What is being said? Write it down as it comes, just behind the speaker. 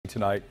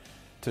tonight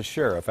to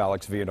Sheriff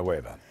Alex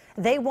Villanueva.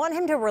 They want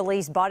him to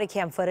release body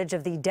cam footage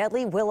of the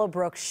deadly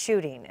Willowbrook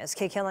shooting. As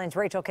KCAL's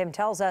Rachel Kim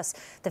tells us,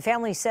 the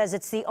family says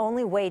it's the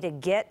only way to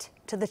get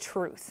to the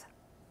truth.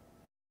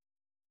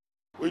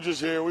 We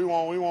just here. We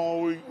want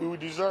what we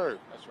deserve.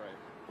 That's right.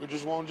 We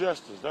just want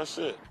justice. That's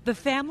it. The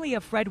family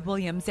of Fred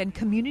Williams and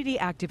community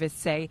activists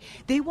say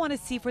they want to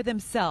see for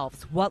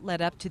themselves what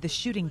led up to the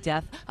shooting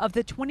death of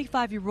the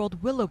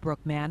 25-year-old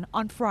Willowbrook man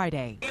on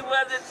Friday. He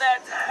wasn't that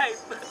type.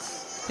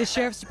 The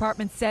sheriff's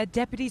department said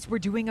deputies were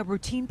doing a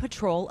routine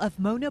patrol of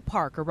Mona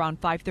Park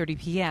around 5:30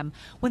 p.m.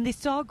 when they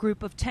saw a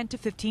group of 10 to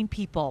 15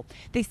 people.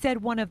 They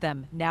said one of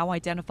them, now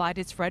identified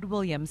as Fred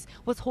Williams,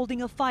 was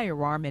holding a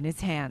firearm in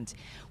his hand.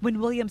 When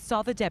Williams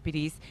saw the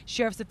deputies,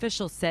 sheriff's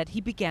officials said he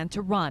began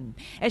to run.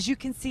 As you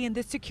can see in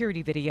this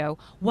security video,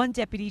 one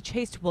deputy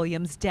chased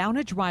Williams down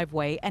a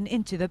driveway and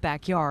into the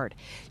backyard.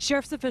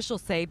 Sheriff's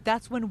officials say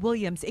that's when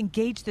Williams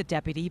engaged the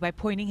deputy by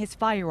pointing his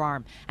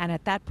firearm, and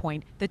at that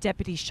point, the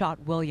deputy shot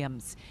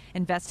Williams.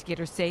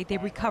 Investigators say they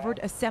recovered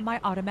a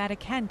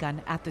semi-automatic handgun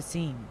at the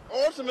scene.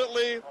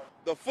 Ultimately,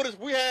 the footage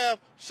we have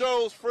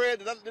shows Fred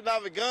did not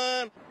have a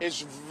gun.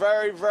 It's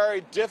very,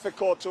 very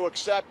difficult to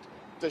accept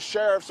the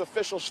sheriff's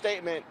official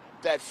statement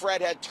that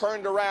Fred had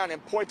turned around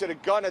and pointed a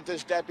gun at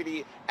this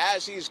deputy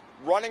as he's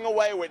running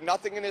away with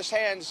nothing in his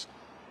hands,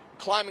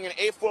 climbing an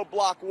 8-foot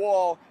block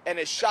wall, and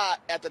is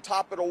shot at the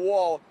top of the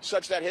wall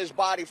such that his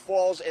body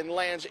falls and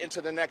lands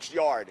into the next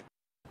yard.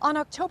 On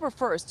October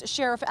 1st,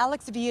 Sheriff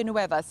Alex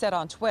Villanueva said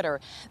on Twitter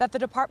that the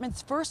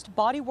department's first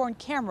body-worn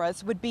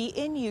cameras would be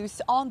in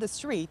use on the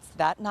streets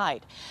that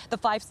night. The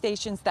 5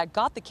 stations that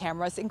got the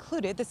cameras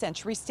included the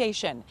Century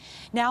Station.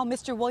 Now,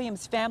 Mr.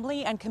 Williams'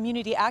 family and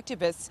community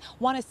activists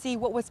want to see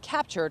what was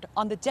captured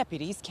on the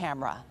deputy's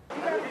camera.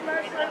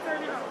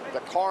 The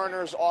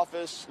coroner's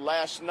office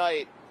last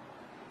night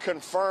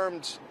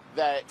confirmed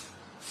that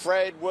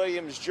Fred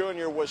Williams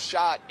Jr. was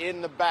shot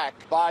in the back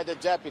by the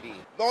deputy.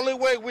 The only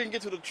way we can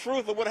get to the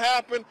truth of what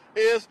happened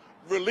is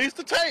release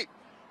the tape.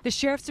 The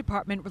sheriff's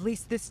department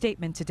released this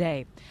statement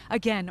today.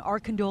 Again, our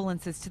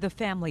condolences to the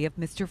family of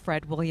Mr.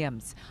 Fred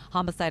Williams.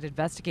 Homicide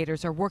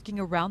investigators are working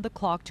around the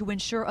clock to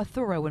ensure a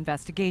thorough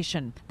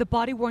investigation. The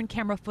body-worn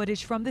camera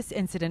footage from this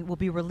incident will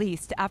be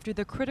released after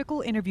the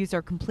critical interviews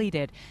are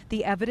completed,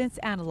 the evidence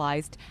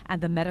analyzed,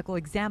 and the medical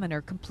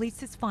examiner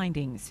completes his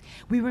findings.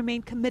 We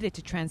remain committed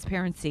to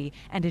transparency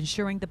and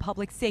ensuring the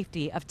public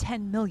safety of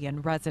 10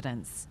 million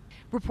residents.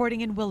 Reporting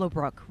in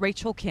Willowbrook,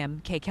 Rachel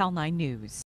Kim, KCAL 9 News.